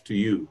send stuff to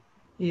you,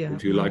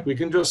 if you like. We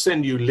can just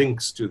send you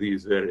links to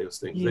these various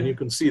things. Yeah. Then you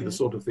can see the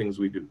sort of things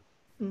we do.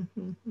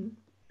 Mm-hmm.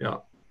 Yeah.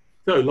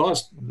 So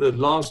the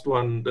last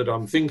one that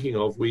I'm thinking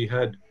of, we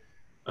had,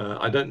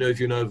 I don't know if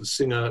you know of a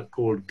singer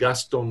called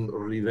Gaston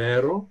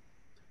Rivero.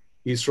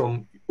 He's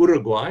from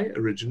Uruguay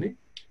originally,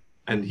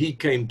 and he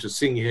came to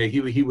sing here.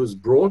 He was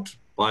brought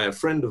by a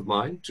friend of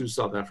mine to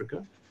South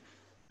Africa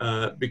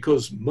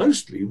because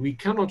mostly we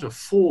cannot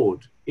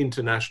afford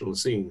international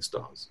singing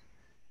stars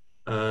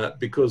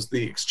because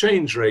the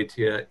exchange rate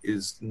here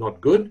is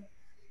not good.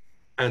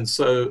 And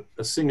so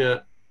a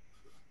singer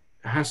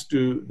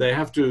they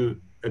have to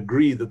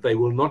agree that they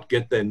will not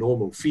get their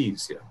normal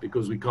fees here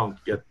because we can't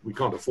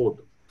afford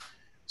them.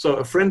 So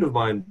a friend of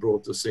mine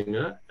brought the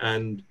singer,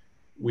 and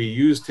we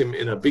used him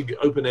in a big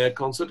open air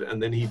concert,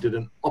 and then he did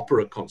an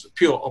opera concert,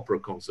 pure opera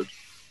concert,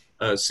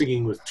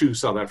 singing with 2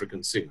 South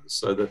African singers,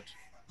 so that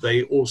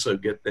they also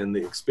get then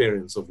the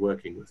experience of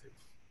working with him.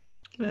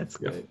 That's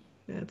good.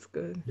 That's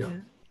good.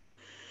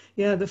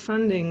 Yeah, the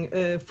funding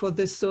for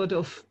this sort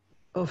of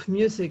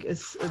music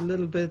is a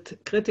little bit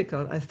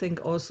critical, I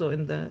think, also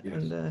in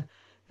the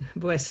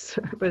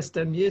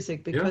Western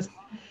music, because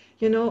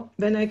you know,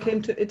 when I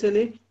came to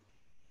Italy,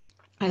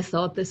 I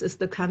thought this is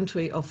the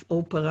country of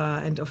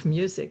opera and of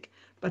music,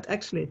 but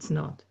actually it's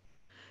not.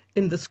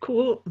 In the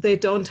school, they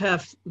don't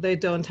have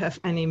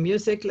any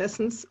music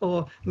lessons,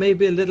 or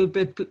maybe a little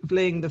bit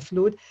playing the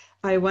flute.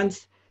 I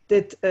once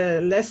did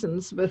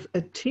lessons with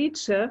a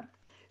teacher.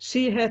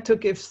 She had to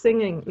give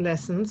singing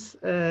lessons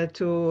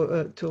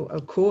to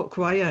a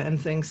choir and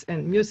things,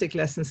 and music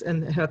lessons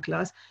in her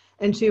class.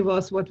 And she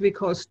was what we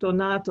call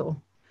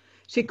stonato.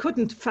 She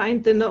couldn't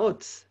find the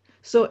notes.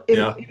 So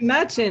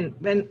imagine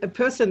when a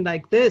person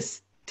like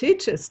this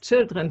teaches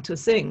children to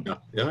sing,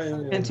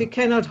 and she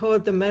cannot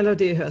hold the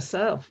melody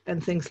herself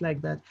and things like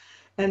that.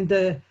 And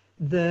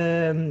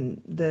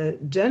the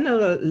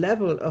general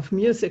level of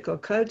musical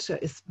culture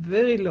is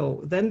very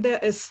low. Then there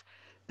is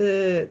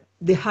the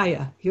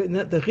higher, you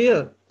know, the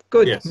real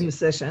good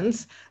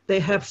musicians. They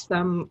have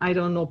some, I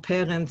don't know,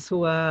 parents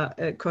who are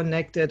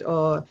connected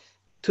or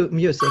to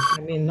music.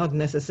 I mean, not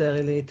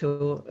necessarily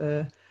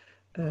to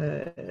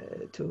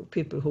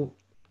people who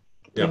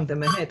bring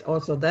them ahead.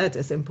 Also, that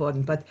is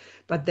important.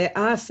 But there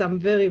are some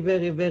very,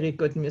 very, very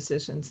good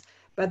musicians.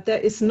 But there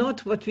is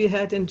not what we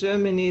had in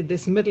Germany,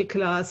 this middle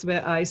class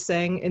where I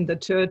sang in the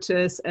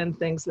churches and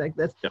things like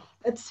that. Yeah.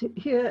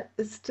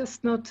 It's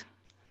just not.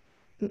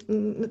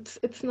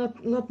 It's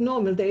not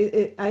normal.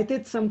 I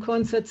did some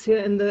concerts here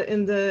in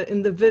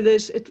the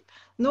village.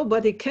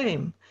 Nobody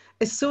came.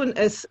 as soon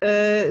as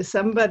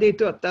somebody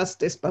does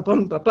this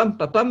ba-bum, ba-bum,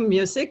 ba-bum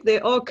music, they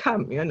all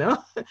come, you know.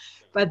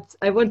 But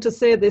I want to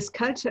say this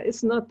culture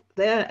is not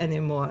there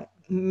anymore.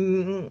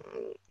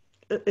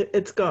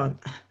 It's gone.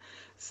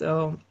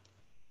 So,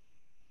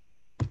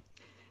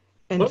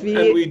 and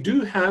we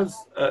do have,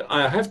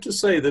 I have to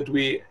say that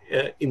we,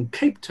 in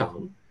Cape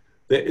Town,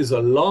 there is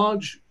a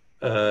large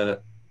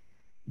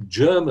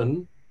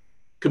German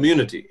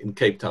community in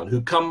Cape Town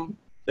who come,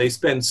 they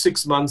spend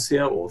 6 months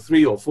here or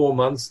 3 or 4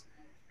 months,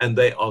 and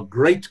they are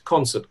great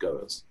concert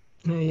goers.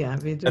 Yeah,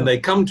 we do. And they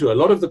come to a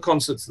lot of the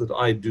concerts that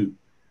I do.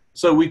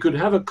 So we could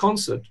have a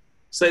concert,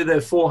 say there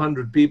are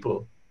 400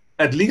 people,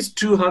 at least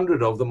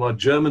 200 of them are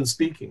German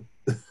speaking.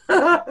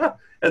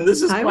 And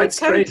this is quite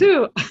strange.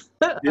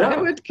 Yeah,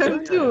 I would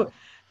come too,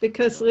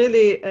 because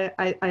really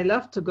I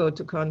love to go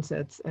to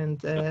concerts,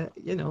 and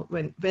you know,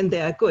 when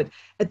they are good.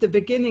 At the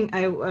beginning,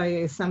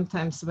 I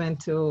sometimes went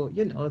to,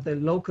 you know, the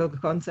local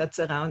concerts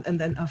around, and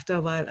then after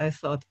a while I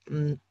thought,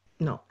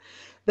 no.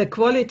 The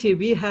quality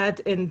we had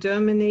in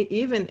Germany,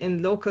 even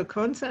in local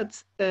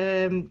concerts,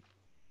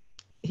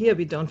 here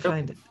we don't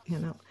find it, you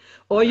know.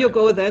 Or you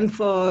go then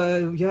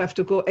you have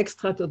to go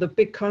extra to the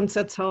big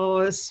concerts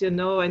halls, you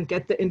know, and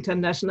get the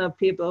international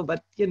people.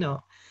 But, you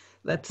know,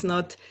 that's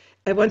not,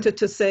 I wanted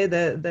to say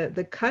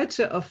the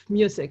culture of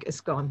music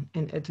is gone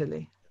in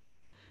Italy.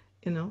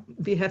 You know,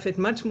 we have it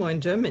much more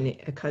in Germany,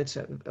 a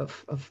culture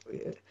of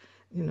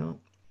you know.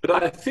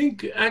 But I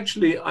think,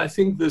 actually, I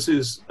think this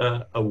is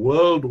a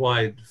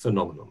worldwide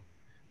phenomenon,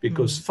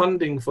 because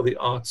funding for the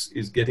arts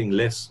is getting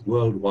less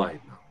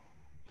worldwide now,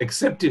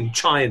 except in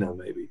China,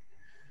 maybe.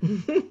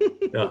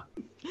 Yeah.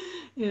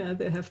 Yeah,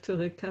 they have to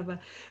recover.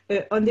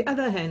 On the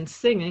other hand,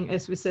 singing,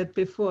 as we said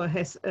before,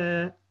 has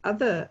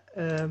other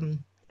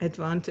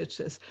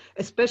advantages,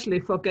 especially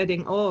for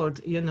getting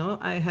old. You know,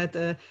 I had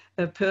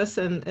a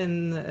person,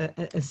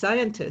 a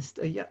scientist,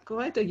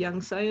 quite a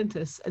young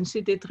scientist, and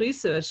she did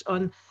research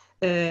on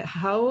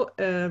how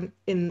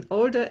in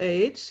older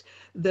age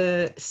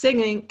the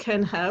singing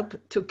can help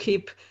to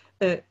keep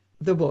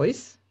the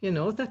voice, you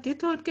know, that they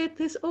don't get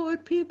this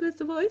old people's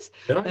voice,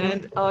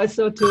 and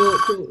also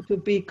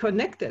to be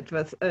connected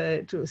with,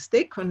 to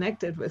stay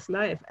connected with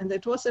life. And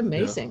it was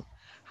amazing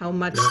how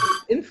much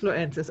it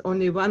influences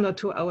only 1 or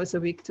 2 hours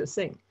a week to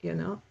sing, you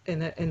know,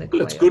 in a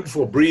well, it's good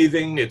for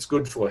breathing, it's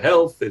good for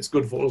health, it's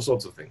good for all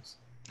sorts of things.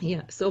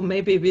 Yeah, so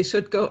maybe we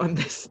should go on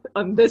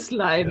this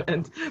line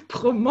and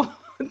promote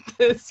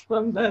this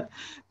from that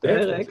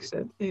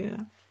direction.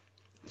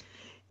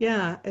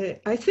 Yeah,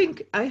 I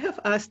think I have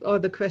asked all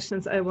the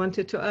questions I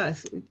wanted to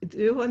ask. Do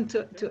you want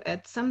to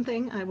add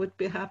something? I would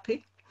be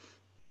happy.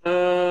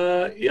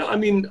 Yeah, I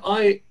mean,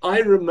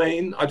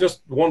 I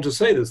just want to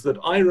say this, that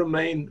I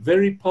remain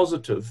very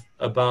positive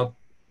about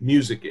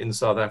music in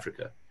South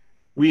Africa.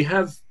 We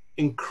have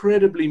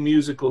incredibly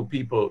musical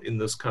people in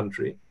this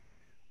country.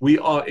 We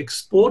are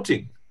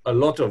exporting a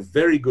lot of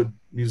very good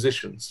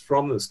musicians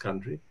from this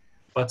country,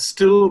 but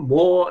still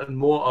more and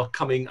more are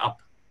coming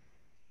up.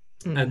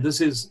 And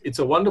it's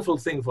a wonderful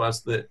thing for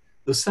us. The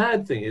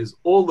sad thing is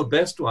all the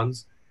best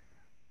ones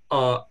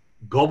are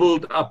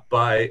gobbled up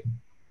by,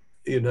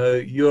 you know,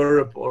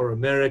 Europe or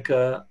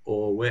America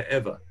or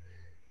wherever.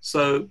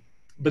 So,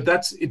 but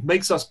it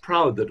makes us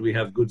proud that we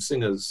have good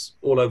singers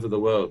all over the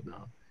world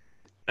now.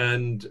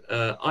 And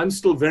I'm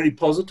still very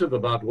positive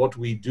about what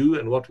we do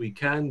and what we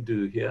can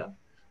do here.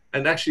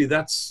 And actually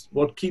that's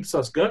what keeps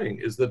us going,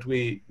 is that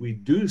we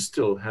do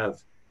still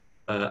have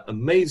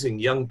amazing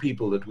young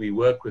people that we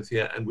work with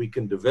here, and we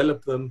can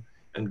develop them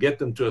and get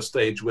them to a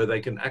stage where they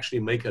can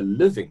actually make a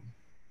living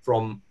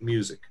from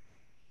music.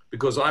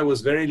 Because I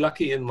was very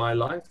lucky in my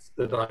life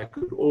that I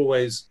could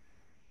always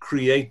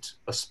create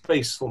a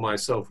space for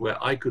myself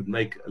where I could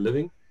make a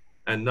living.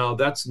 And now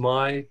that's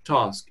my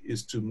task,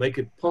 is to make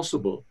it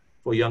possible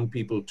for young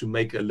people to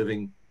make a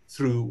living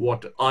through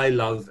what I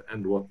love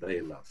and what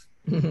they love.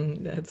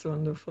 That's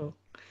wonderful.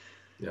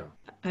 Yeah.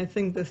 I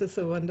think this is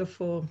a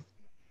wonderful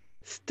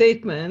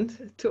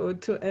statement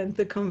to end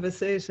the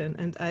conversation.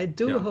 And I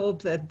do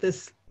hope that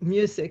this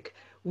music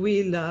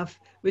we love,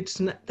 which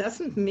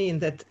doesn't mean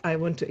that I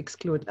want to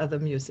exclude other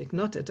music,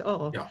 not at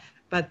all,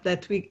 but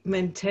that we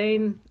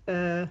maintain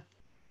the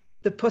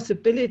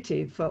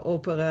possibility for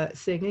opera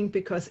singing,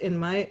 because in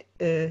my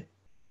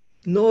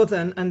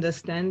northern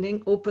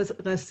understanding,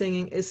 opera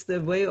singing is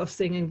the way of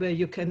singing where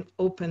you can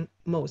open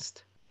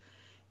most,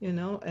 you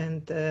know.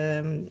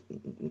 And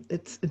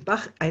it's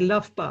Bach. I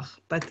love Bach,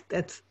 but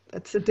that's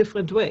a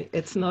different way.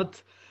 It's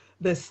not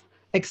this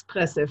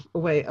expressive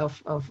way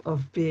of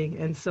being.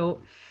 And so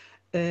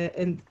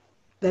and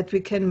that we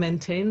can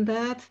maintain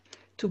that,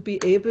 to be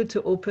able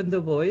to open the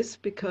voice,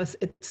 because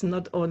it's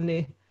not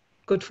only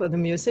good for the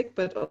music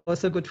but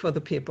also good for the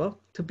people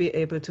to be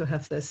able to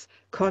have this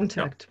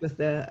contact with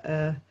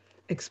their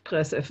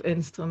expressive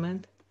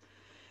instrument.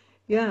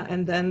 Yeah,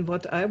 and then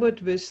what I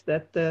would wish,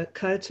 that the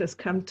cultures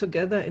come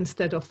together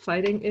instead of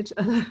fighting each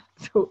other,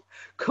 to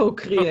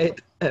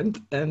co-create and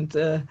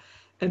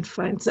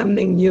find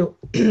something new,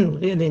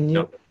 really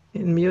new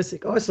in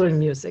music, also in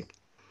music.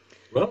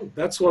 Well,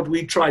 that's what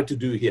we try to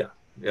do here.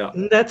 Yeah.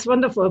 That's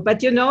wonderful.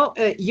 But you know,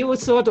 you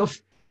sort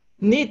of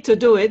need to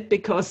do it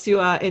because you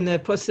are in a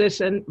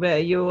position where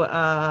you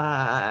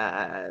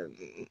are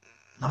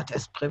not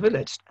as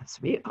privileged as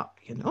we are,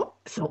 you know?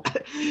 So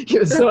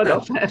you sort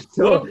of have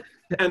to. Well,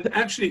 and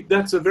actually,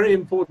 that's a very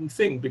important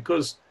thing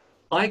because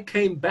I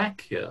came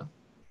back here,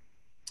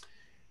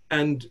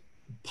 and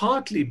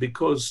partly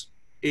because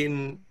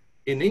in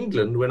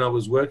England, when I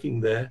was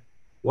working there,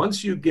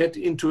 once you get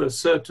into a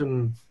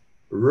certain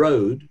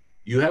road,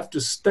 you have to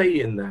stay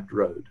in that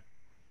road.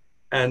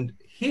 And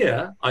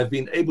here, I've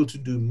been able to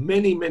do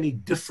many, many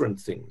different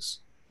things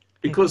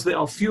because there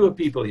are fewer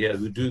people here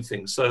who do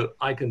things. So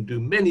I can do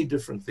many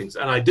different things.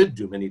 And I did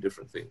do many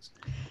different things.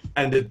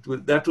 And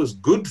that was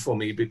good for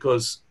me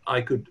because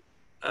I could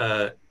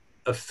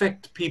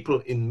affect people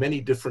in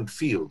many different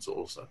fields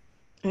also.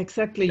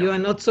 Exactly. Yeah. You are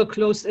not so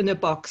closed in a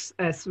box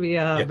as we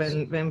are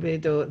when we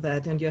do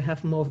that. And you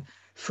have more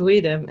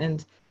freedom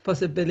and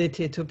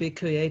possibility to be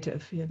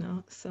creative, you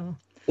know. So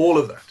all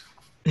of that.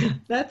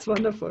 That's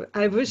wonderful.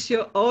 I wish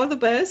you all the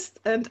best,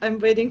 and I'm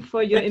waiting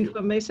for your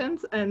information.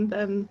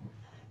 And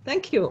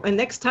thank you. And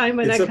next time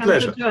when I come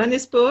to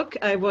Johannesburg,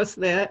 I was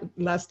there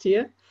last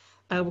year.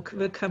 I will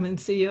come and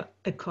see you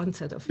a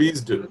concert of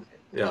Please do.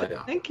 Yeah,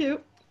 yeah. Thank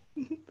you.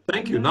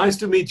 Thank you. Nice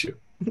to meet you.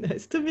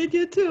 Nice to meet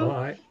you too.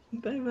 Bye.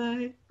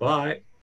 Bye-bye. Bye.